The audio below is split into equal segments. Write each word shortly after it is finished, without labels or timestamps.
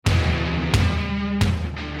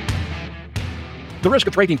The risk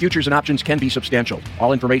of trading futures and options can be substantial.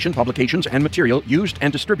 All information, publications, and material used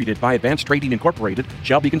and distributed by Advanced Trading Incorporated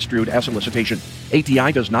shall be construed as solicitation.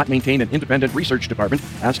 ATI does not maintain an independent research department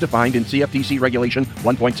as defined in CFTC Regulation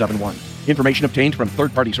 1.71. Information obtained from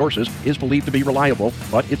third-party sources is believed to be reliable,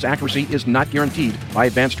 but its accuracy is not guaranteed by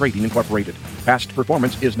Advanced Trading Incorporated. Past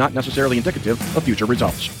performance is not necessarily indicative of future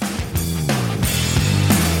results.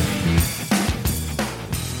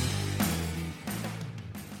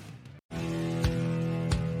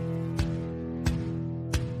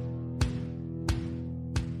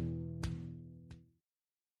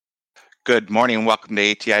 Good morning and welcome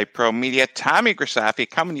to ATI Pro Media. Tommy Grisafi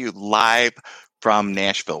coming to you live from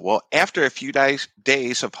Nashville. Well, after a few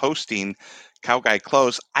days of hosting Cow Guy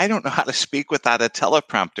Close, I don't know how to speak without a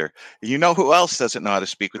teleprompter. You know who else doesn't know how to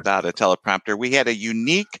speak without a teleprompter? We had a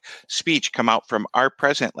unique speech come out from our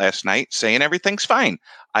president last night saying everything's fine.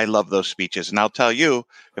 I love those speeches. And I'll tell you,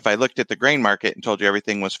 if I looked at the grain market and told you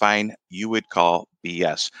everything was fine, you would call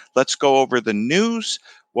BS. Let's go over the news.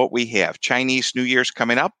 What we have. Chinese New Year's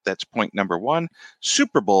coming up. That's point number one.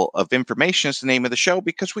 Super Bowl of information is the name of the show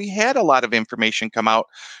because we had a lot of information come out.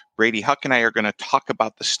 Brady Huck and I are going to talk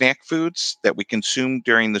about the snack foods that we consume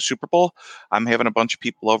during the Super Bowl. I'm having a bunch of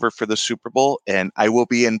people over for the Super Bowl, and I will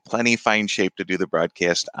be in plenty fine shape to do the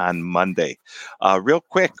broadcast on Monday. Real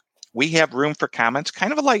quick, we have room for comments,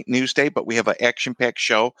 kind of a light news day, but we have an action-packed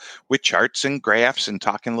show with charts and graphs and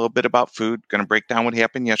talking a little bit about food. Going to break down what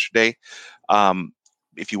happened yesterday.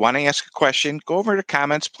 If you want to ask a question, go over to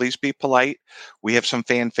comments. Please be polite. We have some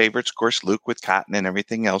fan favorites, of course, Luke with cotton and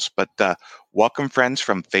everything else. But welcome friends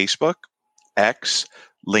from Facebook, X,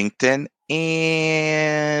 LinkedIn,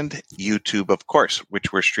 and YouTube, of course,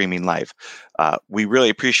 which we're streaming live. We really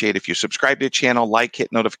appreciate if you subscribe to the channel, like,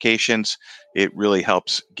 hit notifications. It really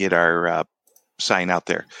helps get our sign out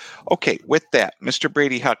there. Okay, with that, Mr.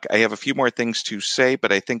 Brady Huck, I have a few more things to say,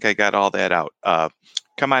 but I think I got all that out.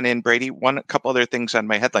 Come on in, Brady. A couple other things on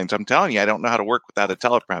my headlines. I'm telling you, I don't know how to work without a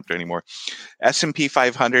teleprompter anymore. S&P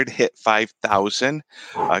 500 hit 5,000.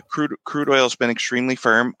 Crude oil has been extremely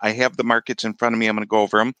firm. I have the markets in front of me. I'm going to go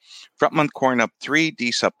over them. Front month corn up 3,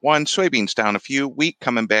 D's up 1, soybeans down a few. Wheat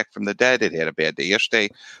coming back from the dead. It had a bad day yesterday.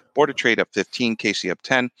 Board of Trade up 15, Casey up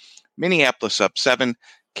 10. Minneapolis up 7.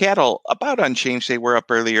 Cattle about unchanged. They were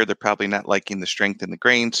up earlier. They're probably not liking the strength in the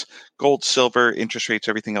grains. Gold, silver, interest rates,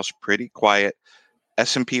 everything else pretty quiet.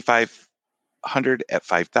 S&P 500 at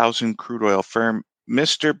 5,000, crude oil firm.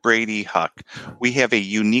 Mr. Brady Huck, we have a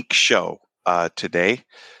unique show today,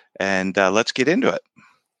 and let's get into it.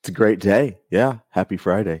 It's a great day. Yeah, happy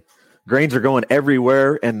Friday. Grains are going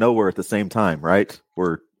everywhere and nowhere at the same time, right?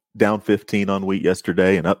 We're down 15 on wheat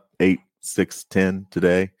yesterday and up 8, 6, 10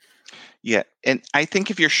 today. Yeah, and I think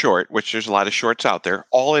if you're short, which there's a lot of shorts out there,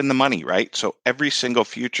 all in the money, right? So every single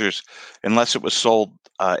futures, unless it was sold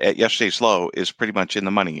at yesterday's low, is pretty much in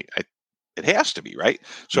the money. It has to be, right?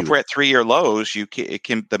 So if we're at 3-year lows,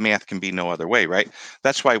 the math can be no other way, right?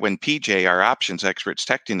 That's why when PJ, our options experts,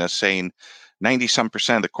 texting us saying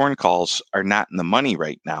 90-some% of the corn calls are not in the money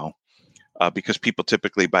right now, because people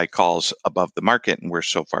typically buy calls above the market, and we're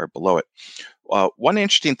so far below it. One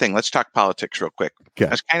interesting thing, let's talk politics real quick.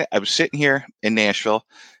 Okay. I was sitting here in Nashville,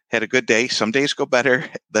 had a good day. Some days go better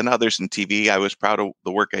than others in TV. I was proud of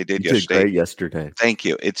the work I did yesterday. You did great yesterday. Thank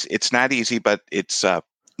you. It's not easy, but it's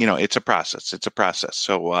it's a process. It's a process.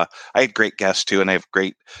 So I had great guests too, and I have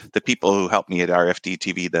the people who helped me at RFD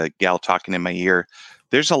TV, the gal talking in my ear.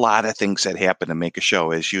 There's a lot of things that happen to make a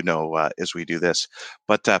show, as you know, as we do this.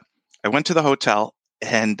 But I went to the hotel,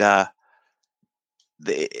 and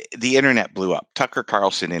the internet blew up. Tucker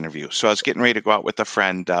Carlson interview. So I was getting ready to go out with a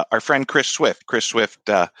friend, our friend Chris Swift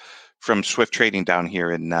from Swift Trading down here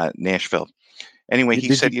in Nashville. Anyway,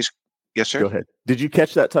 he said he's yes, sir. Go ahead. Did you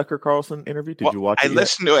catch that Tucker Carlson interview? Did you watch it? I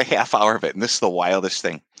listened to a half hour of it, and this is the wildest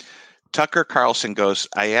thing. Tucker Carlson goes,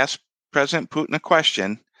 I asked President Putin a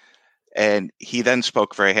question, and he then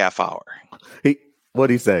spoke for a half hour.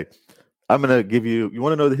 What'd he say? I'm going to give you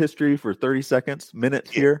want to know the history for 30 seconds, minutes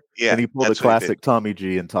here? Yeah. And he pulled a classic Tommy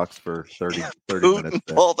G and talks for 30 Putin minutes.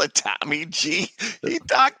 Putin pulled a Tommy G. He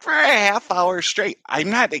talked for a half hour straight. I'm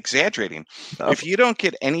not exaggerating. No. If you don't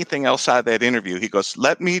get anything else out of that interview, he goes,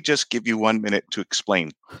 let me just give you 1 minute to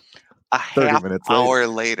explain. A half hour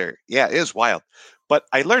later. Yeah, it is wild. But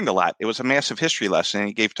I learned a lot. It was a massive history lesson, and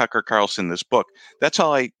he gave Tucker Carlson this book. That's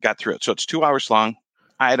all I got through it. So it's 2 hours long.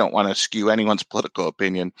 I don't want to skew anyone's political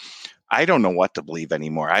opinion. I don't know what to believe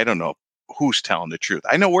anymore. I don't know who's telling the truth.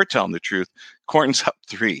 I know we're telling the truth. Corn's up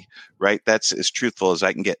 3, right? That's as truthful as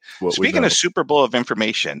I can get. Speaking of Super Bowl of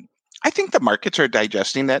information, I think the markets are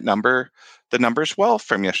digesting that number, the numbers well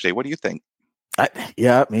from yesterday. What do you think?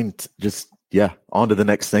 I mean, just Yeah, on to the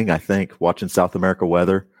next thing. I think watching South America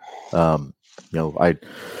weather. The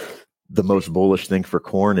most bullish thing for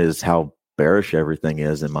corn is how bearish everything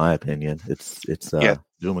is. In my opinion, it's Yeah.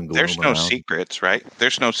 doom and gloom There's no around. secrets, right?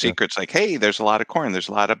 There's no Yeah. secrets like, hey, there's a lot of corn, there's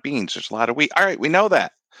a lot of beans, there's a lot of wheat. All right, we know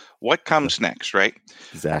that. What comes next, right?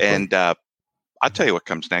 Exactly. And I'll tell you what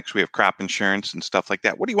comes next. We have crop insurance and stuff like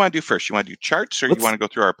that. What do you want to do first? You want to do charts or you want to go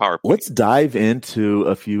through our PowerPoint? Let's dive into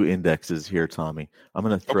a few indexes here, Tommy. I'm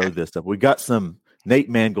going to throw this up. We got Nate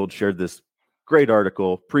Mangold shared this great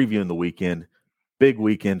article previewing the weekend. Big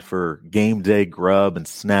weekend for game day grub and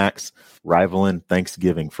snacks, rivaling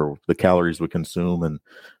Thanksgiving for the calories we consume and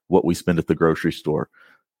what we spend at the grocery store.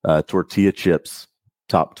 Tortilla chips,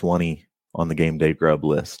 top 20 on the game day grub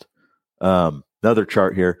list. Another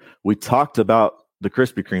chart here. We talked about the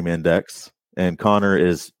Krispy Kreme index, and Connor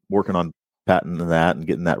is working on patenting that and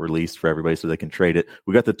getting that released for everybody so they can trade it.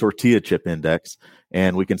 We got the tortilla chip index,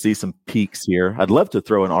 and we can see some peaks here. I'd love to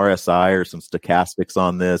throw an RSI or some stochastics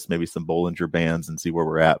on this, maybe some Bollinger Bands, and see where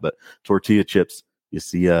we're at. But tortilla chips, you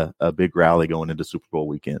see a big rally going into Super Bowl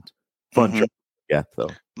weekend. Fun chart. Yeah, though.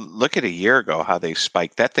 Look at a year ago how they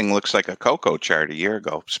spiked. That thing looks like a cocoa chart a year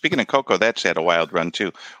ago. Speaking of cocoa, that's had a wild run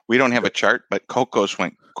too. We don't have a chart, but cocos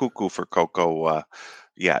went cuckoo for cocoa.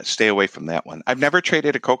 Stay away from that one. I've never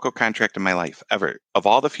traded a cocoa contract in my life, ever. Of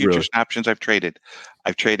all the futures and options I've traded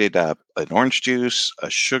an orange juice, a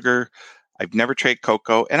sugar. I've never traded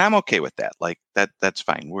cocoa, and I'm okay with that. Like that's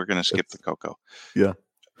fine. We're going to skip the cocoa. Yeah.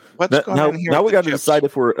 What's going on here? Now we got to decide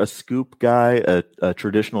if we're a scoop guy, a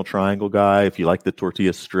traditional triangle guy, if you like the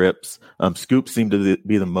tortilla strips. Scoops seem to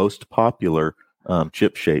be the most popular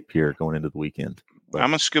chip shape here going into the weekend. But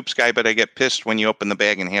I'm a scoops guy, but I get pissed when you open the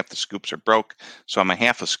bag and half the scoops are broke. So I'm a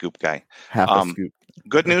half a scoop guy. Half a scoop.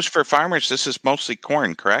 Good news for farmers. This is mostly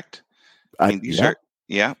corn, correct? I mean, these are,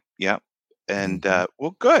 yeah. And,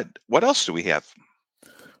 well, good. What else do we have?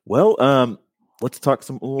 Well, let's talk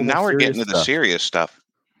some. Now we're getting to the serious stuff.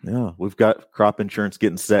 Yeah, we've got crop insurance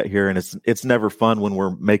getting set here, and it's never fun when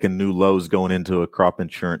we're making new lows going into a crop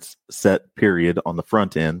insurance set period on the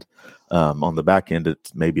front end. On the back end,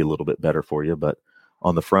 it's maybe a little bit better for you, but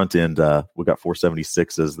on the front end, we got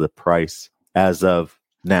 476 as the price as of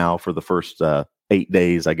now for the first 8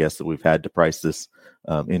 days, I guess, that we've had to price this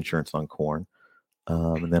insurance on corn.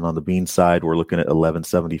 And then on the bean side, we're looking at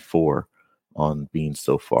 1174 on beans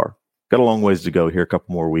so far. Got a long ways to go here, a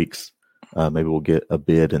couple more weeks. Maybe we'll get a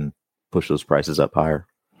bid and push those prices up higher.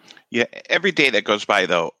 Yeah, every day that goes by,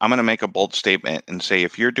 though, I'm going to make a bold statement and say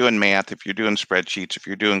if you're doing math, if you're doing spreadsheets, if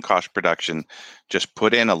you're doing cost production, just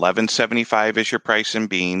put in 1175 as your price in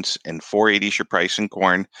beans and 480 is your price in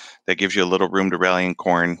corn. That gives you a little room to rally in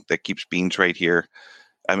corn. That keeps beans right here.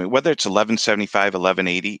 I mean, whether it's 1175,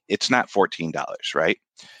 1180, it's not $14, right?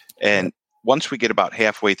 And once we get about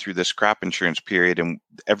halfway through this crop insurance period and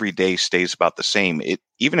every day stays about the same,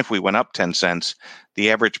 even if we went up 10 cents, the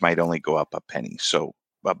average might only go up a penny. So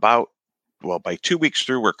by 2 weeks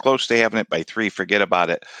through, we're close to having it. By 3, forget about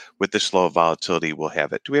it. With this low volatility, we'll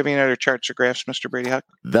have it. Do we have any other charts or graphs, Mr. Brady Huck?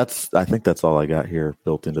 I think that's all I got here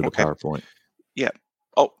built into the PowerPoint. Yeah.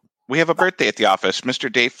 Oh, we have a birthday at the office.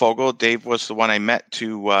 Mr. Dave Fogel. Dave was the one I met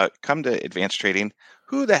to come to Advanced Trading.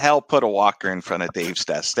 Who the hell put a walker in front of Dave's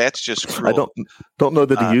desk? That's just cruel. I don't know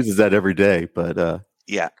that he uses that every day, but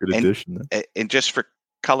good addition. And just for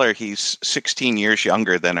color, he's 16 years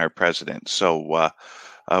younger than our president. So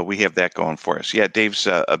we have that going for us. Yeah, Dave's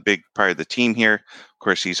a big part of the team here. Of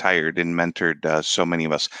course, he's hired and mentored so many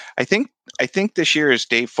of us. I think this year is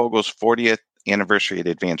Dave Fogel's 40th anniversary at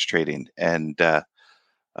Advanced Trading, and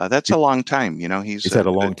that's a long time. You know, he's had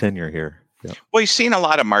a long tenure here. Yeah. Well, he's seen a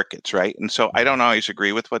lot of markets, right? And so I don't always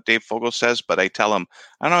agree with what Dave Fogel says, but I tell him,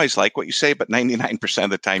 I don't always like what you say, but 99% of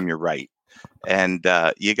the time you're right. And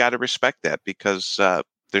you got to respect that because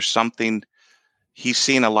there's something, he's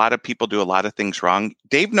seen a lot of people do a lot of things wrong.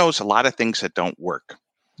 Dave knows a lot of things that don't work.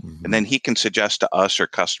 Mm-hmm. And then he can suggest to us or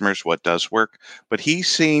customers what does work. But he's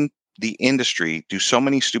seen the industry do so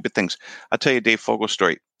many stupid things. I'll tell you Dave Fogel's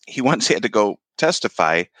story. He once had to go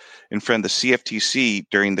testify in front of the CFTC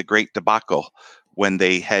during the Great Debacle when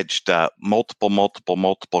they hedged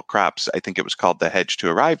multiple crops. I think it was called the Hedge to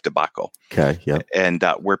Arrive debacle. Okay, yeah. And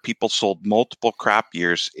where people sold multiple crop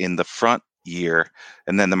years in the front year,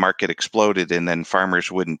 and then the market exploded, and then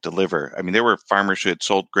farmers wouldn't deliver. I mean, there were farmers who had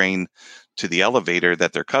sold grain to the elevator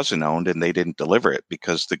that their cousin owned, and they didn't deliver it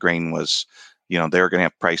because the grain was, they were going to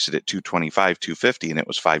have priced it at $2.25, $2.50, and it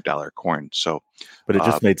was $5 corn. So, but it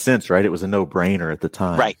just made sense, right? It was a no-brainer at the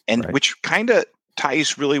time, right? And which kind of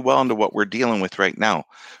ties really well into what we're dealing with right now.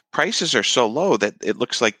 Prices are so low that it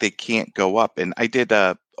looks like they can't go up. And I did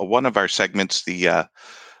one of our segments, the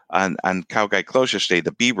on Cow Guy Close yesterday,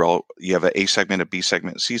 the B-roll, you have an A segment, a B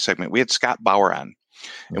segment, a C segment. We had Scott Bauer on,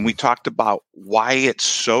 and we talked about why it's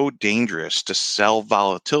so dangerous to sell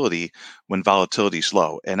volatility when volatility's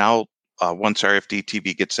low. And I'll once RFD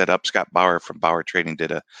TV gets set up, Scott Bauer from Bauer Trading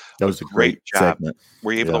did a great job. segment.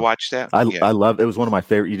 Were you able to watch that? I love it. Was one of my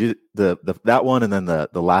favorite. You did that one, and then the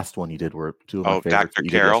last one you did were two of my favorites. Dr.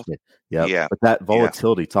 Carroll. Yeah. But that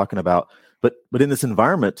volatility, talking about, but in this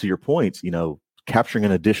environment, to your point, capturing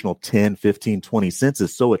an additional 10, 15, 20 cents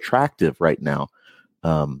is so attractive right now.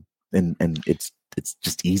 And it's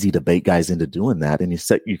just easy to bait guys into doing that. And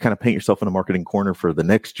you kind of paint yourself in a marketing corner for the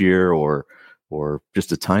next year or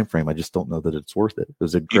just a time frame. I just don't know that it's worth it. It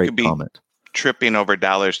was a great comment. Tripping over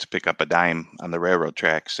dollars to pick up a dime on the railroad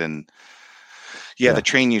tracks. And the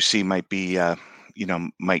train you see might be,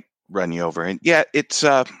 might run you over. And it's,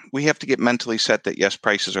 we have to get mentally set that yes,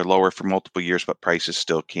 prices are lower for multiple years, but prices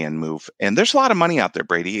still can move. And there's a lot of money out there,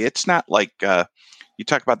 Brady. It's not like, you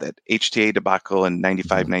talk about that HTA debacle in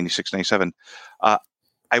 95, 96, 97.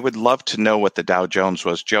 I would love to know what the Dow Jones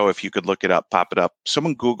was. Joe, if you could look it up, pop it up.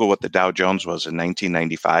 Someone Google what the Dow Jones was in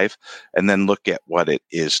 1995 and then look at what it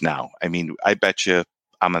is now. I mean, I bet you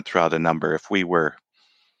I'm going to throw out a number. If we were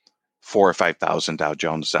 4,000 or 5,000 Dow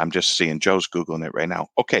Jones, I'm just seeing Joe's Googling it right now.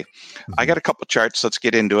 Okay. I got a couple charts. Let's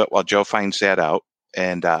get into it while Joe finds that out.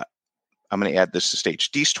 And I'm going to add this to stage.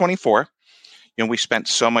 D's 24. We spent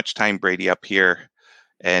so much time, Brady, up here.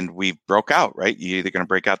 And we broke out, right? You're either going to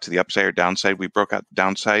break out to the upside or downside. We broke out the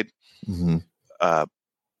downside.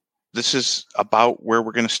 This is about where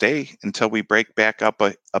we're going to stay until we break back up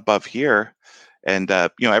above here. And,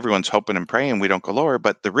 everyone's hoping and praying we don't go lower.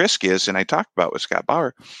 But the risk is, and I talked about with Scott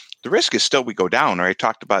Bauer, the risk is still we go down. Or I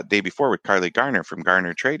talked about the day before with Carly Garner from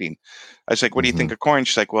Garner Trading. I was like, what do you think of corn?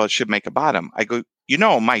 She's like, well, it should make a bottom. I go,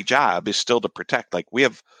 my job is still to protect. Like we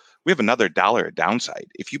have another $1 of downside.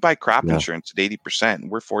 If you buy crop insurance at 80%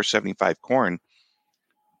 and we're $4.75 corn,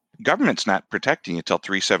 government's not protecting you till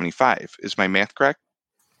 $3.75. Is my math correct?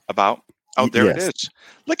 About? Oh, there it is.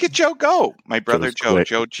 Look at Joe go. My brother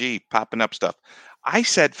Joe G popping up stuff. I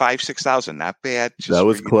said 6,000. Not bad. That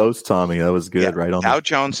was close, Tommy. That was good. Right on. Dow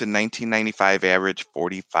Jones in 1995 averaged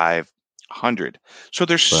 4,500. So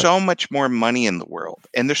there's so much more money in the world,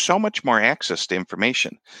 and there's so much more access to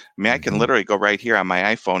information. I mean, I can literally go right here on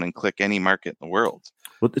my iPhone and click any market in the world.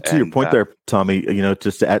 Well, to your point there, Tommy,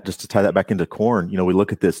 just to tie that back into corn, we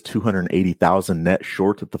look at this 280,000 net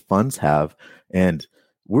short that the funds have, and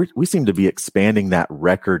we seem to be expanding that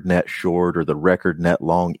record net short or the record net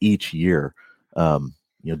long each year. Don't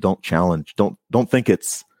think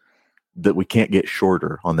it's that we can't get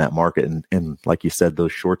shorter on that market. And like you said,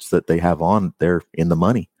 those shorts that they have on, they're in the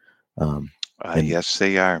money. Yes,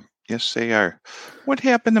 they are. Yes, they are. What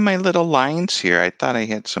happened to my little lines here? I thought I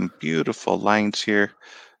had some beautiful lines here.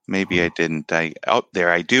 Maybe I didn't. I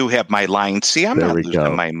do have my lines. See, I'm not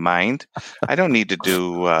losing my mind. I don't need to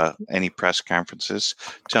do any press conferences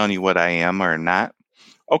telling you what I am or not.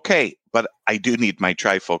 Okay, but I do need my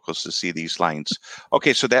trifocals to see these lines.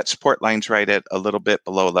 Okay, so that support line's right at a little bit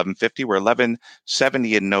below 1150. We're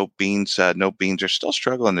 1170 in no beans. No beans are still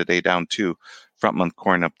struggling today, down 2. Front month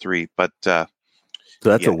corn up 3. But so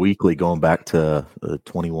that's a weekly going back to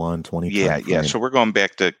 21, 20. Yeah. So we're going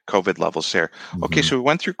back to COVID levels there. Okay, so we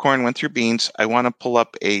went through corn, went through beans. I want to pull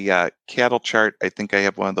up a cattle chart. I think I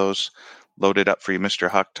have one of those loaded up for you, Mr.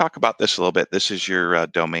 Huck. Talk about this a little bit. This is your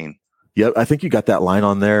domain. Yeah, I think you got that line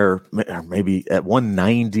on there, maybe at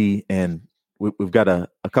 190, and we've got a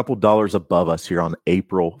couple dollars above us here on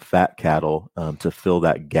April fat cattle to fill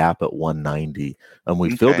that gap at 190.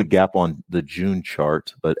 We filled the gap on the June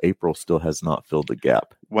chart, but April still has not filled the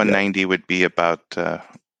gap. 190 would be about a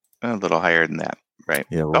little higher than that, right?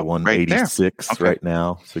 Yeah, we're 186 right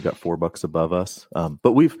now, so we got $4 above us.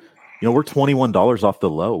 But we're $21 off the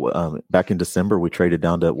low. Back in December, we traded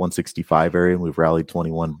down to 165 area, and we've rallied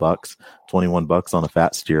 $21. $21 on a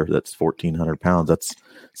fat steer. That's 1,400 pounds. That's a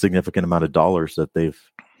significant amount of dollars that they've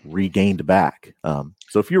regained back.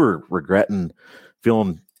 So if you were regretting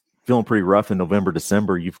feeling pretty rough in November,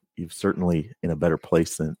 December, you've certainly in a better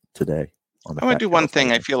place than today. I want to do one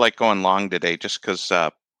thing. I feel like going long today, just because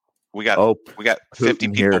we got 50 Putin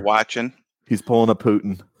people here watching. He's pulling a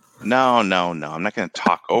Putin. No. I'm not going to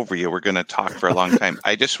talk over you. We're going to talk for a long time.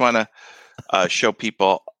 I just want to show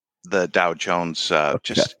people the Dow Jones.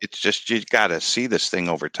 It's just you got to see this thing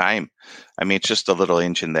over time. I mean, it's just a little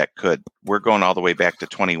engine that could. We're going all the way back to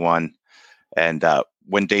 21, and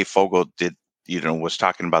when Dave Fogel was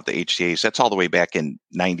talking about the HTAs, that's all the way back in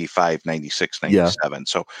 95, 96, 97. Yeah.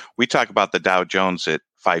 So we talk about the Dow Jones at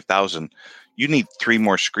 5,000. You need 3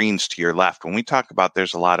 more screens to your left. When we talk about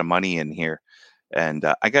there's a lot of money in here. And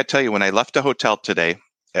I got to tell you, when I left the hotel today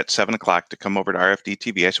at 7 o'clock to come over to RFD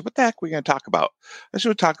TV, I said, what the heck are we going to talk about? I said,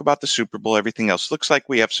 we'll talk about the Super Bowl, everything else. Looks like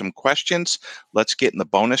we have some questions. Let's get in the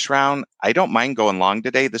bonus round. I don't mind going long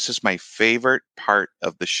today. This is my favorite part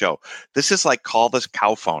of the show. This is like call this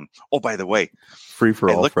cow phone. Oh, by the way, free for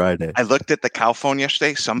all Friday. I looked at the cow phone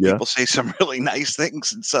yesterday. Some people say some really nice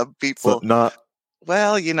things, and some people not.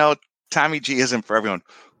 Well, Tommy G isn't for everyone.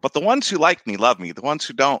 But the ones who like me love me. The ones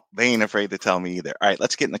who don't, they ain't afraid to tell me either. All right,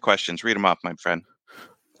 let's get in the questions. Read them off, my friend.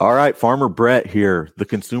 All right, Farmer Brett here. The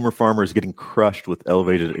consumer farmer is getting crushed with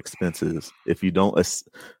elevated expenses. If you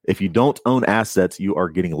don't own assets, you are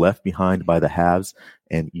getting left behind by the haves,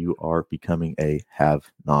 and you are becoming a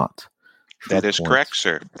have-not. That is correct,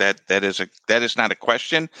 sir. That is not a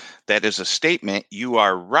question. That is a statement. You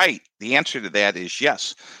are right. The answer to that is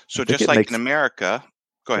yes. So just like in America,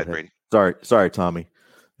 go ahead, Brady. Sorry, Tommy.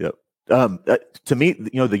 Yep. To me,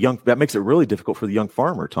 that makes it really difficult for the young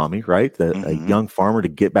farmer, Tommy, right? A young farmer to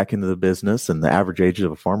get back into the business, and the average age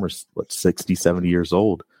of a farmer is 60, 70 years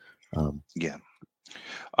old. What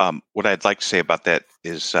I'd like to say about that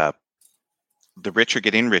is the rich are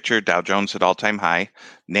getting richer. Dow Jones at all-time high.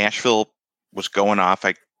 Nashville was going off.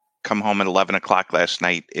 I come home at 11 o'clock last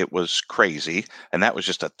night. It was crazy. And that was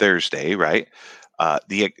just a Thursday, right?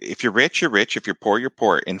 If you're rich, you're rich. If you're poor, you're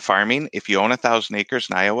poor. In farming, if you own 1,000 acres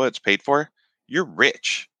in Iowa, it's paid for, you're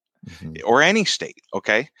rich. Or any state,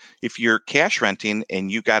 okay? If you're cash renting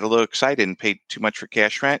and you got a little excited and paid too much for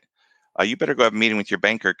cash rent, you better go have a meeting with your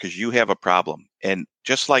banker because you have a problem. And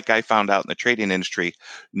just like I found out in the trading industry,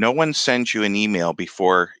 no one sends you an email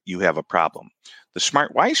before you have a problem. The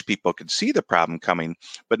smart, wise people can see the problem coming,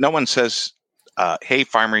 but no one says, hey,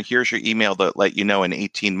 farmer, here's your email to let you know in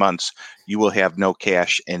 18 months you will have no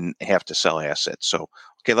cash and have to sell assets. So,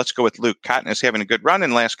 okay, let's go with Luke. Cotton is having a good run in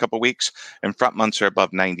the last couple of weeks, and front months are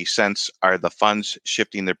above 90 cents. Are the funds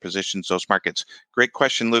shifting their positions, those markets? Great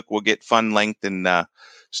question, Luke. We'll get fund length and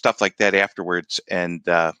stuff like that afterwards. And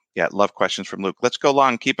love questions from Luke. Let's go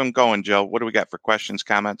long. Keep them going, Joe. What do we got for questions,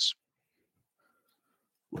 comments?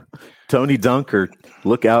 Tony Dunker,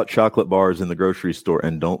 look out chocolate bars in the grocery store,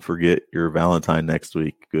 and don't forget your Valentine next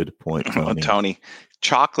week. Good point, Tony. Tony,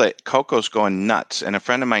 chocolate, cocoa's going nuts. And a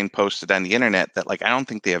friend of mine posted on the internet that, I don't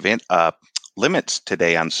think they have limits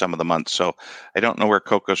today on some of the months. So I don't know where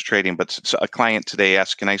cocoa's trading, but a client today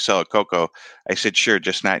asked, can I sell a cocoa? I said, sure,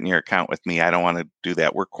 just not in your account with me. I don't want to do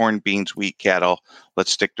that. We're corn, beans, wheat, cattle.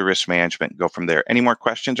 Let's stick to risk management and go from there. Any more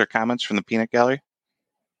questions or comments from the peanut gallery?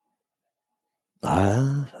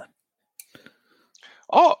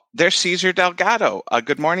 There's Cesar Delgado.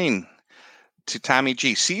 Good morning to Tommy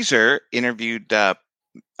G. Cesar interviewed Mr.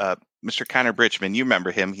 Connor Bridgman. You remember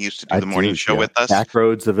him. He used to do the morning show with us.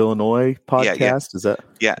 Backroads of Illinois podcast. Is that?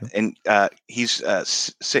 Yeah. And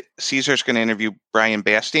Cesar's going to interview Brian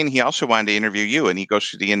Bastine. He also wanted to interview you, and he goes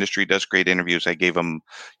through the industry, does great interviews. I gave him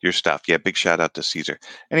your stuff. Yeah. Big shout out to Cesar.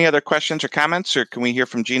 Any other questions or comments, or can we hear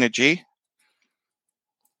from Gina G?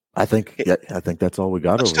 I think that's all we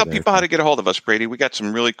got. Let's tell people how to get a hold of us, Brady. We got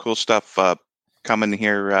some really cool stuff coming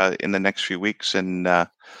here in the next few weeks, and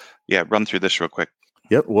run through this real quick.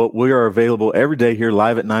 Yep. Well, we are available every day here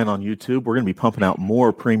live at 9 on YouTube. We're going to be pumping out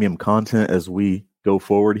more premium content as we go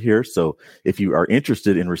forward here. So if you are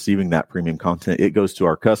interested in receiving that premium content, it goes to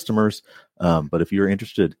our customers. But if you're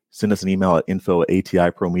interested, send us an email at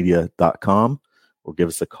info@atipromedia.com or give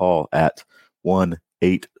us a call at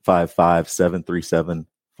 1-855-737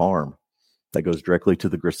 farm. That goes directly to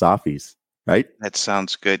the Grasafis, right? That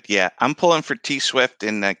sounds good. Yeah. I'm pulling for T Swift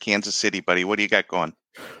in Kansas City, buddy. What do you got going?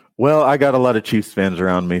 Well, I got a lot of Chiefs fans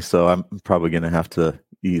around me, so I'm probably going to have to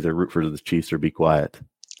either root for the Chiefs or be quiet.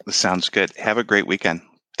 That sounds good. Have a great weekend.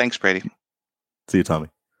 Thanks, Brady. See you, Tommy.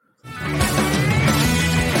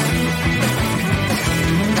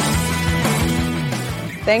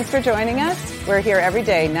 Thanks for joining us. We're here every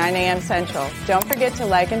day, 9 a.m. Central. Don't forget to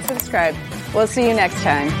like and subscribe. We'll see you next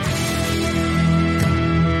time.